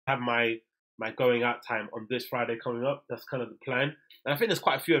have my going out time on this Friday coming up. That's kind of the plan. And I think there's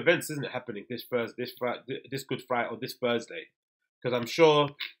quite a few events, isn't it, happening this this Good Friday or this Thursday? Because I'm sure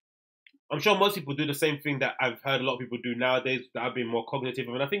most people do the same thing that I've heard a lot of people do nowadays that have been more cognitive.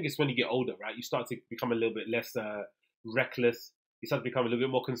 I mean, I think it's when you get older, right? You start to become a little bit less reckless. You start to become a little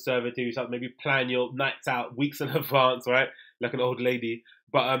bit more conservative. You start to maybe plan your nights out weeks in advance, right? Like an old lady.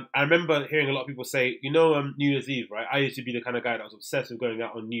 But I remember hearing a lot of people say, New Year's Eve, right? I used to be the kind of guy that was obsessed with going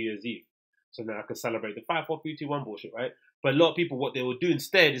out on New Year's Eve. So now I can celebrate the 5, 4, 3, 2, 1 bullshit, right? But a lot of people, what they would do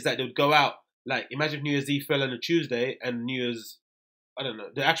instead is that they would go out, like, imagine if New Year's Eve fell on a Tuesday and I don't know,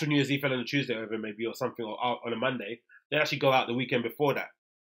 the actual New Year's Eve fell on a Tuesday or maybe or something, or on a Monday. They'd actually go out the weekend before that,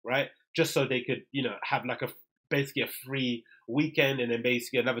 right? Just so they could, have like basically a free weekend and then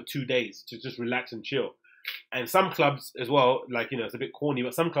basically another 2 days to just relax and chill. And some clubs as well, like, it's a bit corny,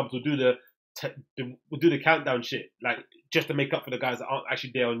 but some clubs will do the countdown shit, like just to make up for the guys that aren't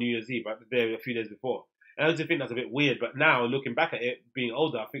actually there on New Year's Eve, right? They're there a few days before. And I just think that's a bit weird. But now, looking back at it, being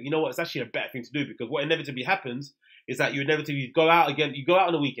older, I think, you know what, it's actually a better thing to do, because what inevitably happens is that you inevitably go out again. You go out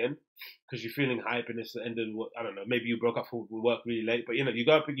on the weekend because you're feeling hype and it's the end of I don't know. Maybe you broke up for work really late, but you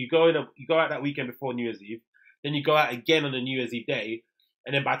go out that weekend before New Year's Eve. Then you go out again on the New Year's Eve day,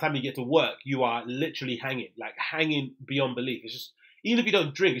 and then by the time you get to work, you are literally hanging beyond belief. It's just, even if you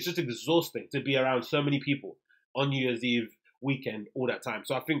don't drink, it's just exhausting to be around so many people on New Year's Eve weekend all that time.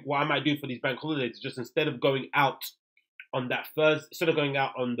 So I think what I might do for these bank holidays is just, instead of going out on that Thursday, instead of going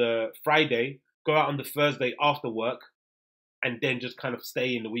out on the Friday, go out on the Thursday after work, and then just kind of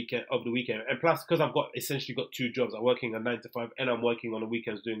stay in the weekend over the weekend. And plus, because I've essentially got 2 jobs, I'm working a 9 to 5 and I'm working on the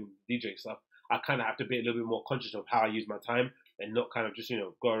weekends doing DJ stuff. I kind of have to be a little bit more conscious of how I use my time and not kind of just,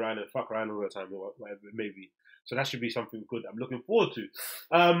 go around and fuck around all the time or whatever it may be. So that should be something good I'm looking forward to.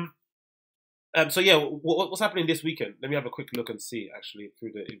 So yeah, what's happening this weekend? Let me have a quick look and see, actually,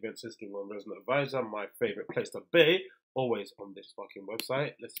 through the events listing on Resident Advisor, my favorite place to be, always on this fucking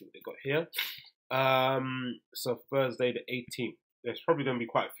website. Let's see what they got here. So Thursday the 18th. There's probably going to be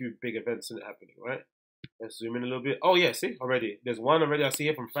quite a few big events in it happening, right? Let's zoom in a little bit. Oh yeah, see, already. There's one already I see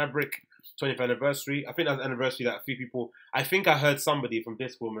here from Fabric, 20th anniversary. I think that's an anniversary that a few people, I think I heard somebody from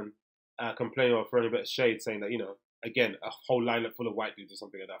this woman complain or throwing a bit of shade, saying that, again, a whole lineup full of white dudes or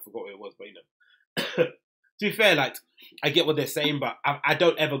something like that. I forgot what it was, but to be fair, like, I get what they're saying, but I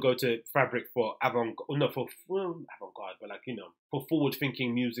don't ever go to Fabric for avant-garde, but like, for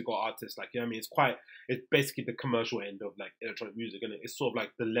forward-thinking music or artists. Like, I mean, it's basically the commercial end of like electronic music, and it's sort of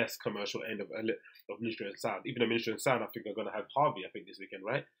like the less commercial end of Ministry and Sound. Even though Ministry and Sound, I think, are going to have Harvey, I think, this weekend,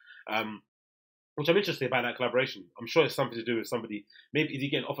 right? Which I'm interested about that collaboration. I'm sure it's something to do with somebody. Maybe is he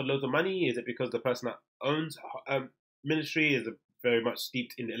getting offered loads of money? Is it because the person that owns Ministry is very much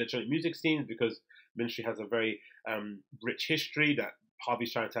steeped in the electronic music scene, because Ministry has a very rich history that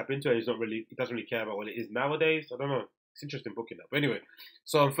Harvey's trying to tap into, and he doesn't really care about what it is nowadays. I don't know. It's interesting booking that. But anyway,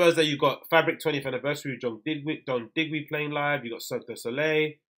 so on Thursday you got Fabric 20th anniversary, Don Digweed playing live. You got Cirque du Soul,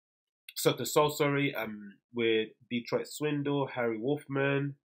 with Detroit Swindle, Harry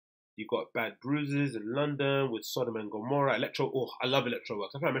Wolfman. You got Bad Bruises in London with Sodom and Gomorrah. I love Electro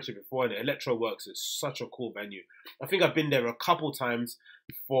Works. I think I mentioned it before. Electro Works is such a cool venue. I think I've been there a couple times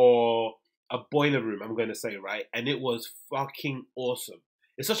for a boiler room, I'm going to say, right? And it was fucking awesome.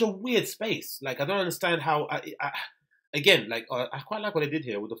 It's such a weird space. Like, I don't understand how... I quite like what they did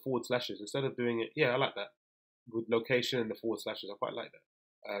here with the forward slashes. Instead of doing it... Yeah, I like that. With location and the forward slashes. I quite like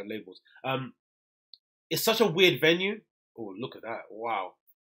that. Labels. It's such a weird venue. Oh, look at that. Wow.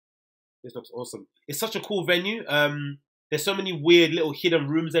 This looks awesome. It's such a cool venue. There's so many weird little hidden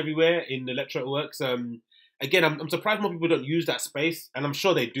rooms everywhere in Electro Works. Again, I'm surprised more people don't use that space, and I'm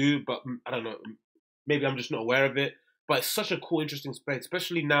sure they do, but I don't know. Maybe I'm just not aware of it. But it's such a cool, interesting space,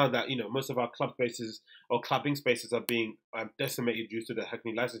 especially now that, most of our club spaces or clubbing spaces are being decimated due to the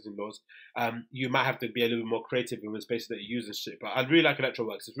Hackney licensing laws. You might have to be a little bit more creative in the spaces that you use and shit. But I really like Electro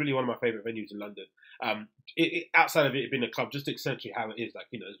Works. It's really one of my favorite venues in London. Outside of it being a club, just essentially how it is, like,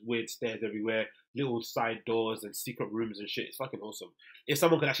 there's weird stairs everywhere, little side doors and secret rooms and shit. It's fucking awesome. If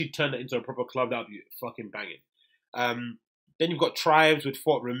someone could actually turn that into a proper club, that would be fucking banging. Then you've got Tribes with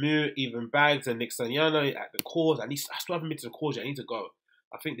Fort Remu, Even Bags, and Nick Sanyano at the Cause. I still haven't been to the Cause yet. I need to go.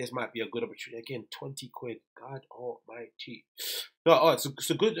 I think this might be a good opportunity. Again, 20 quid. God almighty. No, it's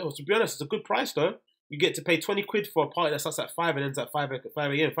a good, to be honest, it's a good price though. You get to pay 20 quid for a party that starts at 5 and ends at 5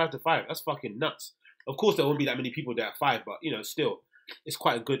 a.m., 5 to 5. That's fucking nuts. Of course, there won't be that many people there at 5, but, still, it's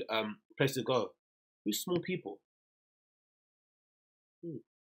quite a good place to go. Who's Small People?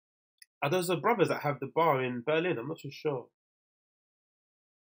 Are those the brothers that have the bar in Berlin? I'm not too sure.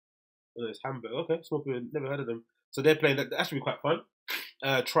 Oh, it's Hamburg. Okay, Small People, never heard of them. So they're playing that. That should be quite fun.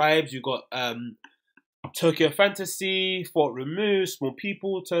 tribes. You got Tokyo Fantasy, Fort Remove, Small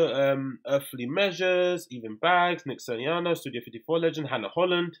People, Earthly Measures, Even Bags, Nick Soniano, Studio 54 Legend, Hannah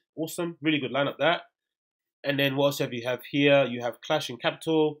Holland. Awesome. Really good lineup that. And then what else have you have here? You have Clash in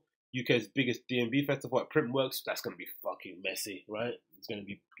Capital, UK's biggest D&B festival at Printworks. That's going to be fucking messy, right? It's going to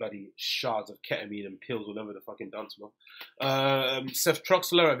be bloody shards of ketamine and pills all over the fucking dance floor. Seth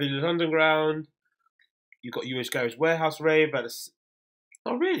Troxler at Village Underground. You got UH Garage Warehouse Rave at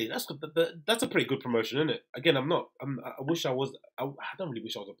Oh really? That's a pretty good promotion, isn't it? Again, I wish I was. I don't really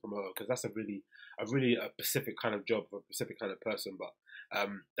wish I was a promoter because that's a specific kind of job for a specific kind of person. But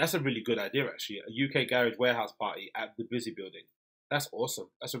that's a really good idea actually. A UK garage warehouse party at the Busy Building. That's awesome.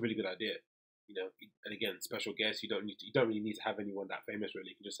 That's a really good idea. You know, and again, special guests. You don't really need to have anyone that famous. Really,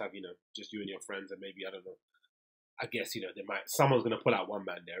 you can just have just you and your friends and maybe I don't know. I guess someone's gonna pull out one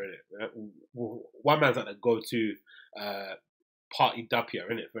man there, isn't it? One man's like the go-to party dappier,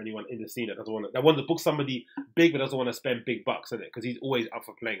 innit? For anyone in the scene that wants to book somebody big but doesn't want to spend big bucks, innit? Because he's always up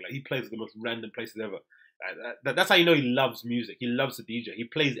for playing. Like he plays at the most random places ever. That's how you know he loves music. He loves the DJ. He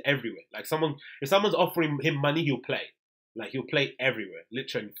plays everywhere. Like if someone's offering him money, he'll play. Like he'll play everywhere,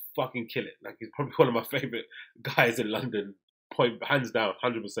 literally fucking kill it. Like he's probably one of my favorite guys in London. Point hands down,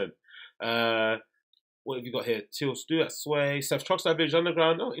 100%. What have you got here? Till Stu at Sway, Seth Troxler at Village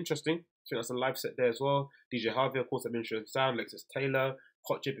Underground. Oh, interesting. I think that's a live set there as well. DJ Harvey, of course, at Ministry of Sound. Lexus Taylor.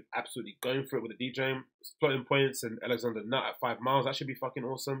 Hot Chip is absolutely going for it with the DJ. Floating Points and Alexander Nutt at 5 Miles. That should be fucking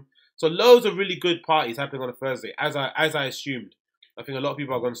awesome. So loads of really good parties happening on a Thursday, as I assumed. I think a lot of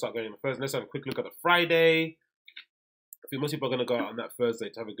people are going to start going on the Thursday. Let's have a quick look at the Friday. I think most people are going to go out on that Thursday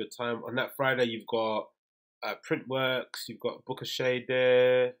to have a good time. On that Friday, you've got Printworks. You've got Booker Shade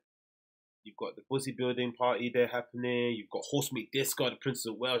there. You've got the Busy Building party there happening. You've got Horse Meat Disco at the Princess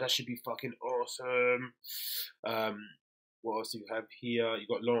of Wales. That should be fucking awesome. What else do you have here? You've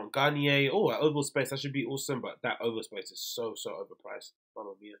got Laurent Garnier. Oh, at Oval Space. That should be awesome. But that Oval Space is so overpriced.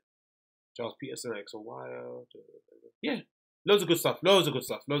 Mamma mia. Charles Peterson, XOY. Yeah. Loads of good stuff.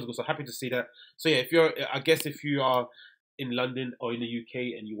 Happy to see that. So yeah, if you are in London or in the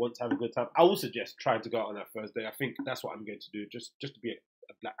UK and you want to have a good time, I would suggest trying to go out on that Thursday. I think that's what I'm going to do. Just to be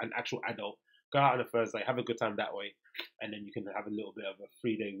an actual adult, go out on a Thursday, have a good time that way, and then you can have a little bit of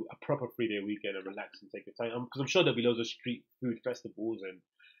a proper 3-day weekend and relax and take your time. Because I'm sure there'll be loads of street food festivals and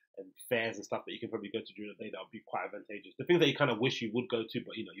fairs and stuff that you can probably go to during the day that would be quite advantageous. The things that you kind of wish you would go to,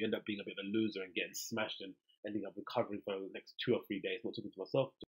 but you end up being a bit of a loser and getting smashed and ending up recovering for the next 2 or 3 days. Not talking to myself.